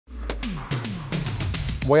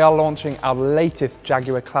We are launching our latest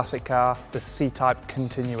Jaguar Classic car, the C-Type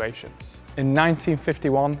Continuation. In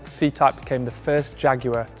 1951, C-Type became the first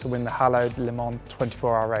Jaguar to win the hallowed Le Mans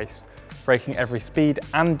 24-hour race, breaking every speed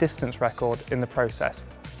and distance record in the process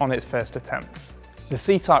on its first attempt. The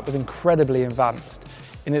C-Type was incredibly advanced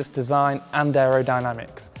in its design and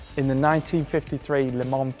aerodynamics. In the 1953 Le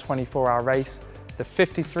Mans 24-hour race, the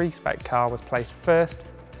 53 spec car was placed first,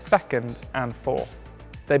 second and fourth.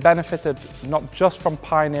 They benefited not just from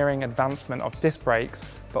pioneering advancement of disc brakes,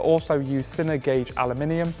 but also used thinner gauge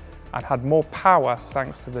aluminium and had more power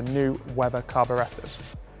thanks to the new Weber carburetors.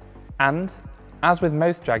 And, as with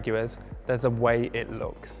most Jaguars, there's a way it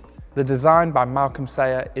looks. The design by Malcolm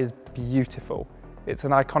Sayer is beautiful. It's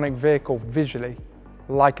an iconic vehicle visually,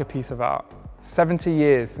 like a piece of art. 70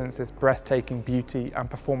 years since its breathtaking beauty and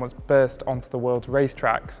performance burst onto the world's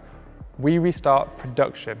racetracks, we restart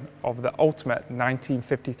production of the ultimate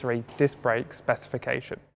 1953 disc brake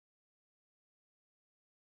specification.